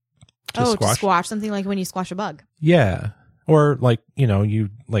 To squash. Something like when you squash a bug. Yeah. Or like, you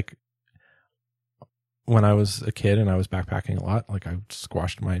like when I was a kid and I was backpacking a lot, like I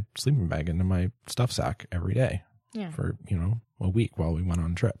squashed my sleeping bag into my stuff sack every day for, a week while we went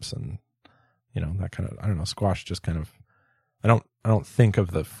on trips. And, that kind of, I don't know, squash just kind of, I don't think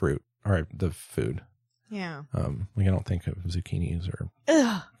of the fruit or the food. Yeah. Like I don't think of zucchinis or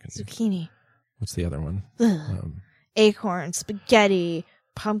zucchini. What's the other one? Acorn, spaghetti,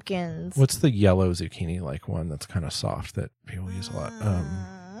 pumpkins. What's the yellow zucchini like one that's kind of soft that people use a lot?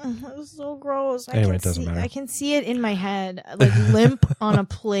 It was so gross. Anyway, it doesn't matter. I can see it in my head, like limp on a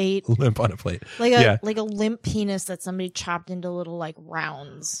plate, Limp on a plate. like a limp penis that somebody chopped into little like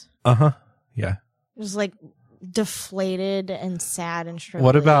rounds. Yeah. Just like deflated and sad and shriveled.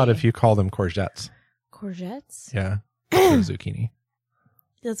 What about if you call them courgettes? Courgettes? Yeah. Zucchini.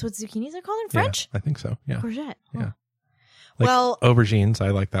 That's what zucchinis are called in French? Yeah, I think so. Yeah. Courgette. Huh. Yeah. Like aubergines. I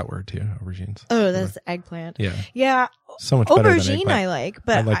like that word too. Aubergines. Oh, that's eggplant. Yeah. Yeah. So much better than Aubergine eggplant. I like,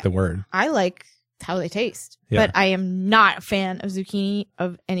 but I like the word. I like how they taste. Yeah. But I am not a fan of zucchini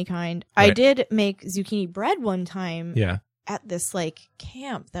of any kind. Right. I did make zucchini bread one time Yeah. at this like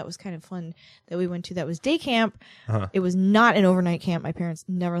camp that was kind of fun that we went to. That was day camp. Uh-huh. It was not an overnight camp. My parents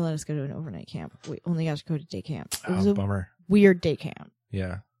never let us go to an overnight camp. We only got to go to day camp. It was a Bummer. weird day camp.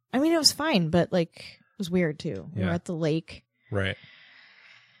 Yeah. I mean, it was fine, but like it was weird too. We were Yeah. at the lake. Right.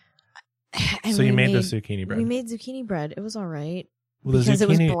 And So you made the zucchini bread. We made zucchini bread. It was all right. Well, the because it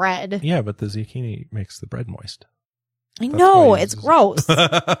was zucchini- bread. Yeah, but the zucchini makes the bread moist. I That's know. why It's gross.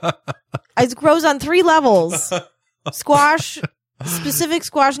 It's gross on 3 levels. Squash, specific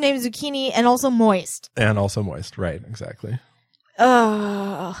squash named zucchini, and also moist. And also moist. Right. Exactly.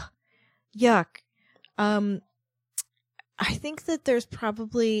 Ugh. Yuck. I think that there's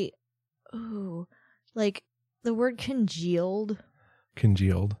probably, like the word congealed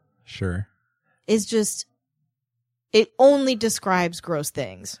Congealed. Sure. is just, it only describes gross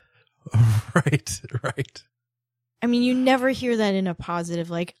things. Right. Right. I mean, you never hear that in a positive,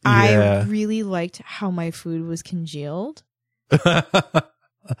 like, Yeah. I really liked how my food was congealed.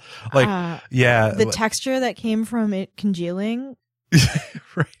 Like, yeah. The texture that came from it congealing,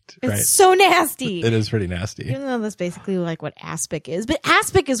 Right. it's Right. so nasty. It is pretty nasty. Even though that's basically like what aspic is. But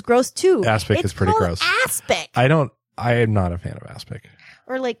aspic is gross too. Aspic It's is pretty called gross. Aspic. I am not a fan of aspic.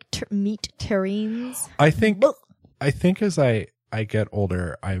 Or like meat terrines. I think Blech. as I get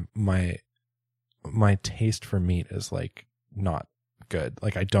older, my taste for meat is like not good.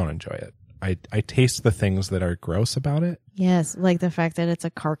 Like I don't enjoy it. I taste the things that are gross about it. Yes, like the fact that it's a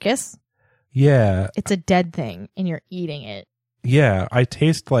carcass. Yeah. It's a dead thing and you're eating it. Yeah. I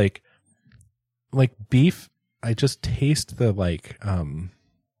taste like beef. I just taste the like, I don't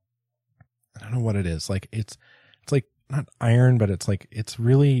know what it is. Like it's like not iron, but it's like, it's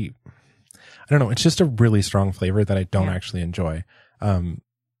really, I don't know. It's just a really strong flavor that I don't actually enjoy.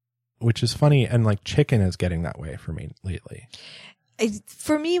 Which is funny. And like chicken is getting that way for me lately.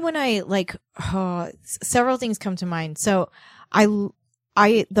 For me, when I like, several things come to mind. So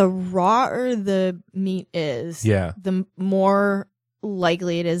the rawer the meat is, Yeah. the more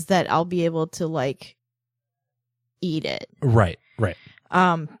likely it is that I'll be able to like eat it. Right. Right.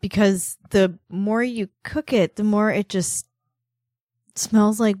 Because the more you cook it, the more it just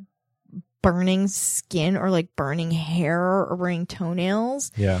smells like burning skin or like burning hair or burning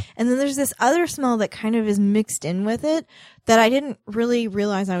toenails. Yeah. And then there's this other smell that kind of is mixed in with it that I didn't really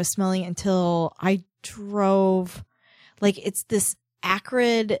realize I was smelling until I drove. Like it's this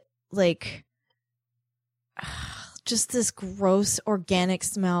acrid, like just this gross organic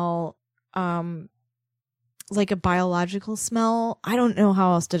smell like a biological smell. I don't know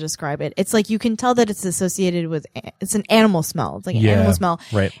how else to describe it. It's like you can tell that it's associated with, it's an animal smell. It's like an animal smell.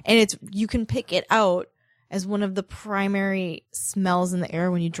 Right. And you can pick it out as one of the primary smells in the air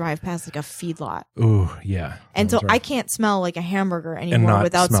when you drive past like a feedlot. Ooh, yeah. And so right. I can't smell like a hamburger And anymore not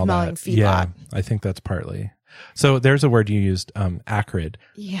without smell smelling that. feedlot. Yeah, I think that's partly. So there's a word you used, acrid.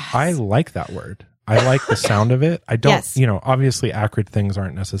 Yes. I like that word. I like the sound of it. I don't, Yes. Obviously acrid things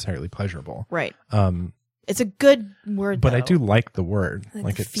aren't necessarily pleasurable. Right. It's a good word, But though. I do like the word. Like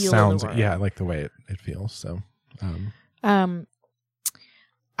Like the it feel of the sounds, word. yeah, I like the way it feels. So,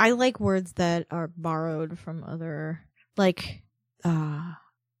 I like words that are borrowed from other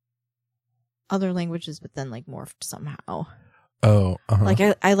languages, but then like morphed somehow. Like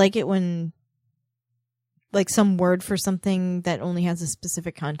I like it when like some word for something that only has a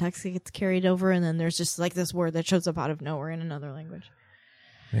specific context that gets carried over, and then there's just like this word that shows up out of nowhere in another language.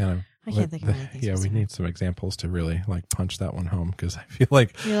 yeah. I can't think of anything. Yeah, we specific. need some examples to really like punch that one home because I feel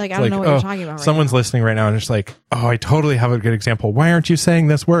like You're like, I it's don't know what oh, you're talking about. Right someone's now. listening right now and it's like, oh, I totally have a good example. Why aren't you saying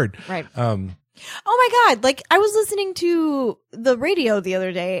this word? Right. Oh my God. Like I was listening to the radio the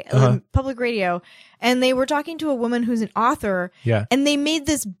other day, public radio, and they were talking to a woman who's an author. Yeah. And they made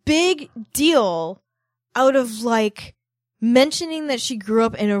this big deal out of like mentioning that she grew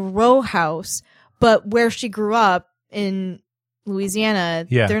up in a row house, but where she grew up in Louisiana,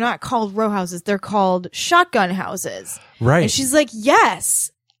 Yeah. they're not called row houses. They're called shotgun houses. Right. And she's like,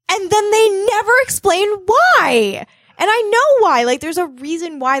 yes. And then they never explain why. And I know why. Like, there's a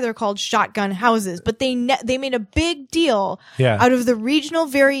reason why they're called shotgun houses, but they made a big deal Yeah. out of the regional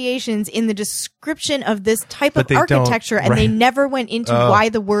variations in the description of this type But of they don't- architecture, and they right. never went into Oh. why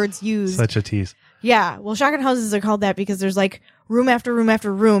the words used. Such a tease. Yeah. Well, shotgun houses are called that because there's like room after room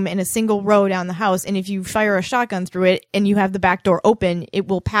after room in a single row down the house. And if you fire a shotgun through it and you have the back door open, it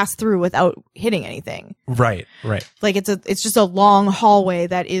will pass through without hitting anything. Right. Right. Like it's just a long hallway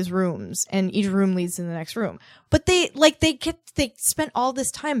that is rooms, and each room leads to the next room. But they spent all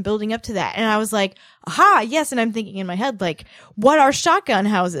this time building up to that. And I was like, aha, yes. And I'm thinking in my head, like, what are shotgun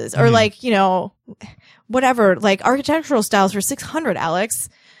houses? Or like, whatever, like architectural styles for 600, Alex.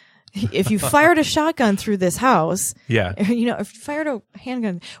 If you fired a shotgun through this house, Yeah. if you fired a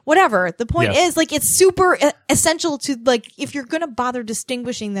handgun, whatever. The point Yes. is, like, it's super essential to, like, if you're going to bother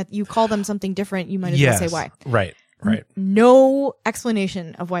distinguishing that you call them something different, you might as well say why. Right. Right. No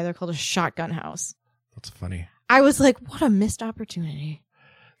explanation of why they're called a shotgun house. That's funny. I was like, what a missed opportunity.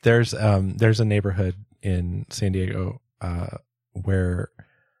 There's a neighborhood in San Diego where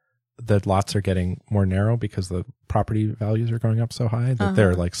the lots are getting more narrow because the property values are going up so high that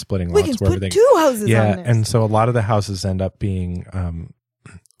they're like splitting We lots can wherever put two houses on there. and so a lot of the houses end up being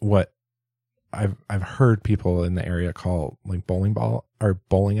what I've heard people in the area call like bowling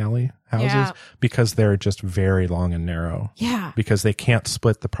alley houses Yeah. because they're just very long and narrow Yeah. because they can't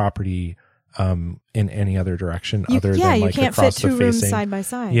split the property in any other direction other yeah, than you like can't fit across two the rooms facing. side by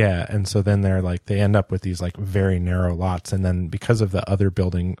side. Yeah, and so then they end up with these like very narrow lots, and then because of the other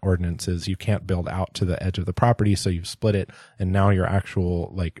building ordinances, you can't build out to the edge of the property, so you split it, and now your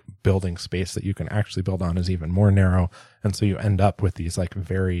actual like building space that you can actually build on is even more narrow, and so you end up with these like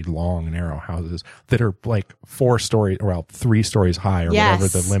very long, narrow houses that are like 3 stories high or Yes. whatever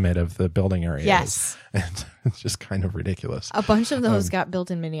the limit of the building area Yes. is. And it's just kind of ridiculous. A bunch of those got built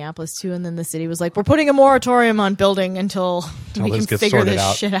in Minneapolis too, and then the city was like, "We're putting a moratorium on building until we this can gets figure sorted this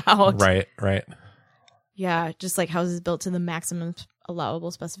out." shit out." Right, right. Yeah, just like houses built to the maximum allowable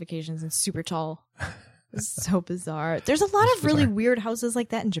specifications and super tall. It's so bizarre. There's a lot of really bizarre. weird houses like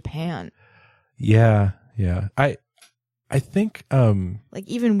that in Japan. Yeah, yeah. I think Like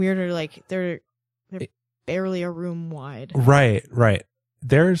even weirder, like they're barely a room wide. right.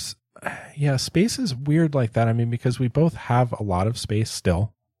 There's space is weird like that. I mean, because we both have a lot of space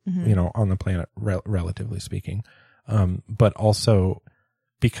still, Mhm. on the planet, relatively speaking. But also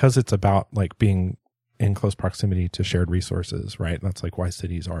because it's about like being in close proximity to shared resources, right? That's like why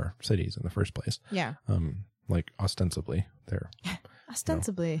cities are cities in the first place. Yeah. Like ostensibly they're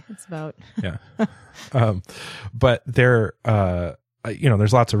Ostensibly, it's about yeah. But there,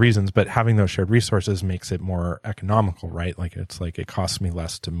 there's lots of reasons, but having those shared resources makes it more economical, right? Like it's like it costs me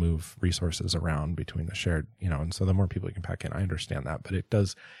less to move resources around between the shared, and so the more people you can pack in, I understand that, but it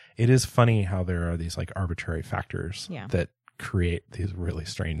is funny how there are these like arbitrary factors Yeah. that create these really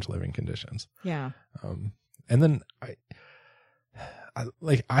strange living conditions. yeah. And then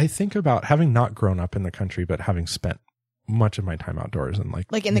I think about having not grown up in the country, but having spent much of my time outdoors and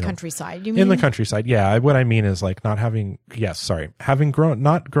like Like in the countryside, you mean? in the countryside. Yeah. What I mean is like not having, having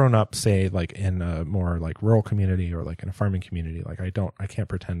not grown up, say like in a more like rural community or like in a farming community. Like I can't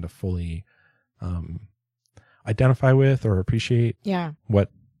pretend to fully, identify with or appreciate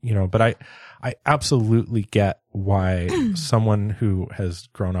what, but I absolutely get why someone who has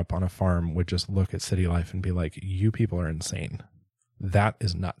grown up on a farm would just look at city life and be like, you people are insane. That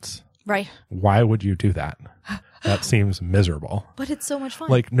is nuts. Right. Why would you do that? That seems miserable. But it's so much fun.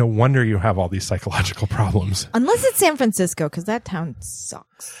 Like, no wonder you have all these psychological problems. Unless it's San Francisco, because that town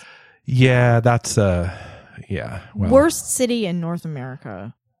sucks. Yeah, that's, well, worst city in North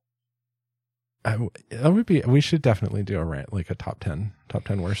America. That would be, we should definitely do a rant, like a top 10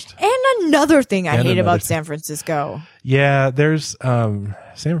 worst. And another thing I hate about San Francisco. Yeah, there's, San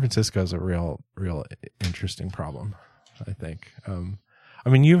Francisco is a real interesting problem, I think. I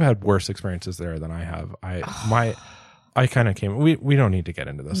mean, you've had worse experiences there than I have. I kind of came, we don't need to get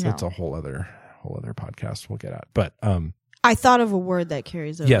into this. No. It's a whole other podcast we'll get at, but, I thought of a word that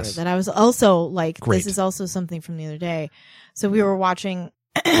carries over that I was also like, Great. This is also something from the other day. So we were watching,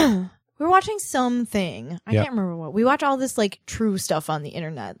 something. I can't remember what. We watch all this like true stuff on the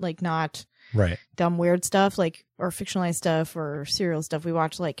internet, like not right. dumb, weird stuff, like, or fictionalized stuff or serial stuff. We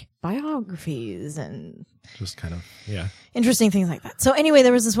watch like biographies and Just kind of, interesting things like that. So anyway,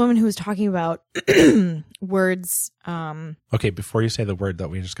 there was this woman who was talking about words. Okay, before you say the word, though,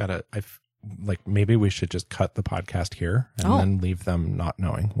 we just gotta, like, maybe we should just cut the podcast here and then leave them not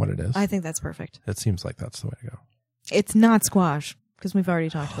knowing what it is. I think that's perfect. It seems like that's the way to go. It's not squash, because we've already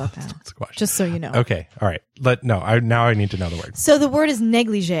talked about that. Squash. Just so you know. Okay, all right. Now I need to know the word. So the word is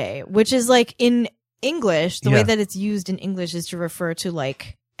negligee, which is like in English, the way that it's used in English is to refer to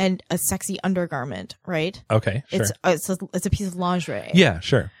like a sexy undergarment, right? Okay, sure. It's a piece of lingerie. Yeah,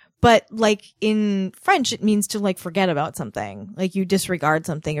 sure. But like in French, it means to like forget about something, like you disregard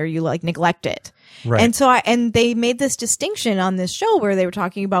something or you like neglect it. Right. And so and they made this distinction on this show where they were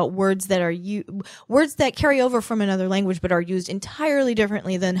talking about words that are words that carry over from another language but are used entirely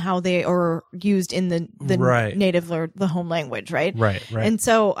differently than how they are used in the native or the home language, right? Right. And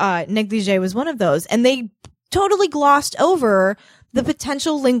so negligee was one of those, and they totally glossed over the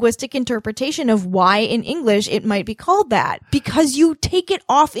potential linguistic interpretation of why in English it might be called that, because you take it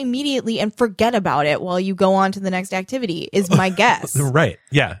off immediately and forget about it while you go on to the next activity is my guess. Right.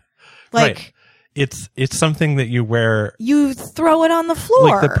 Yeah. Like, right. It's something that you wear. You throw it on the floor.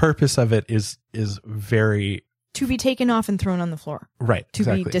 Like the purpose of it is very to be taken off and thrown on the floor. Right. To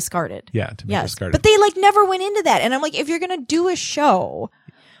be discarded. Yeah. To be discarded. But they like never went into that. And I'm like, if you're going to do a show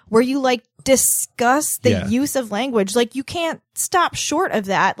where you like discuss the use of language, like you can't stop short of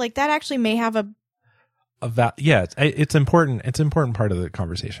that. Like that actually may have it's important. It's an important part of the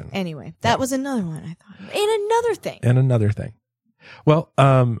conversation. Anyway, that was another one I thought. And another thing. Well,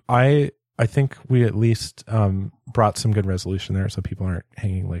 I think we at least brought some good resolution there, so people aren't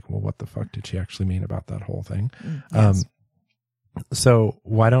hanging like, well, what the fuck did she actually mean about that whole thing? Yes. So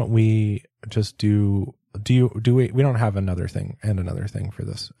why don't we just we don't have another thing for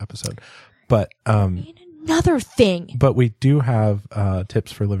this episode, but another thing. But we do have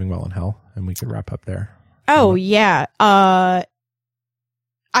tips for living well in hell, and we could wrap up there. Oh yeah. I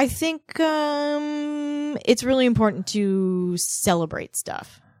think it's really important to celebrate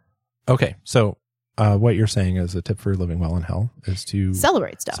stuff. Okay, so what you're saying is a tip for living well in hell is to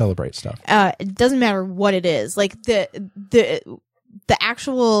celebrate stuff. It doesn't matter what it is. Like the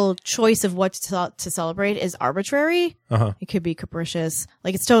actual choice of what to celebrate is arbitrary. It could be capricious.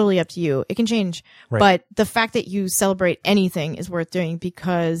 Like it's totally up to you. It can change. Right. But the fact that you celebrate anything is worth doing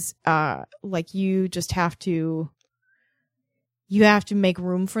because like you just have to make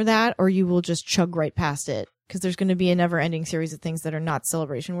room for that, or you will just chug right past it. Because there's going to be a never-ending series of things that are not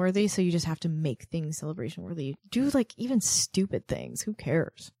celebration-worthy, so you just have to make things celebration-worthy. Do, like, even stupid things. Who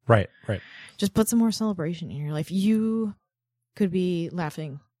cares? Right. Just put some more celebration in your life. You could be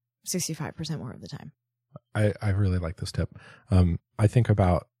laughing 65% more of the time. I really like this tip. I think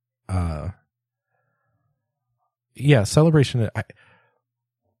about, celebration.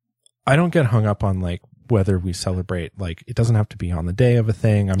 I don't get hung up on, like, whether we celebrate, like, it doesn't have to be on the day of a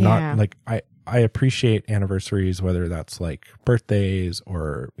thing. I'm not, like, I appreciate anniversaries, whether that's like birthdays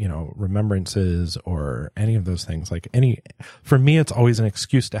or, remembrances or any of those things. Like for me, it's always an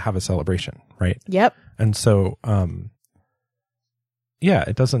excuse to have a celebration, right? Yep. And so,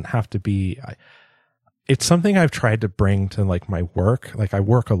 it doesn't have to be, it's something I've tried to bring to like my work. Like I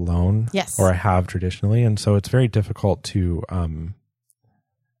work alone, yes, or I have traditionally. And so it's very difficult to,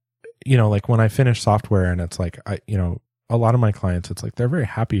 like when I finish software and it's like, a lot of my clients, it's like they're very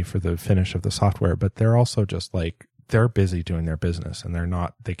happy for the finish of the software, but they're also just like they're busy doing their business and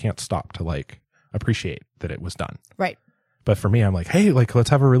they can't stop to like appreciate that it was done. Right. But for me, I'm like, hey, like, let's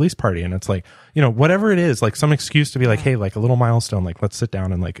have a release party. And it's like, you know, whatever it is, like some excuse to be like, hey, like a little milestone, like let's sit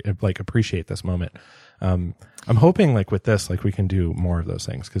down and like appreciate this moment. I'm hoping like with this, like we can do more of those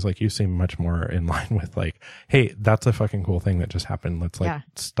things. Cause like you seem much more in line with like, hey, that's a fucking cool thing that just happened. Let's like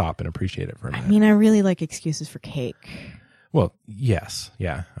stop and appreciate it for a minute. I mean, I really like excuses for cake. Well, yes.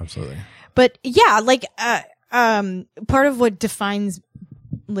 Yeah, absolutely. But yeah, like, part of what defines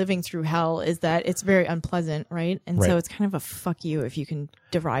living through hell is that it's very unpleasant, right? And so it's kind of a fuck you if you can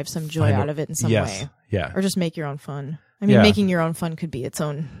derive some joy out of it in some way. Yeah. Or just make your own fun. I mean, making your own fun could be its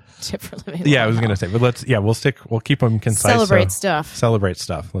own tip for living. Yeah, I was going to say, but we'll keep them concise. Celebrate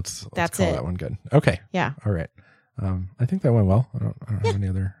stuff. Let's That's call it. that one good. Okay. Yeah. All right. I think that went well. I don't have any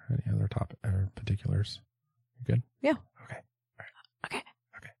other topic or particulars. You good? Yeah. Okay.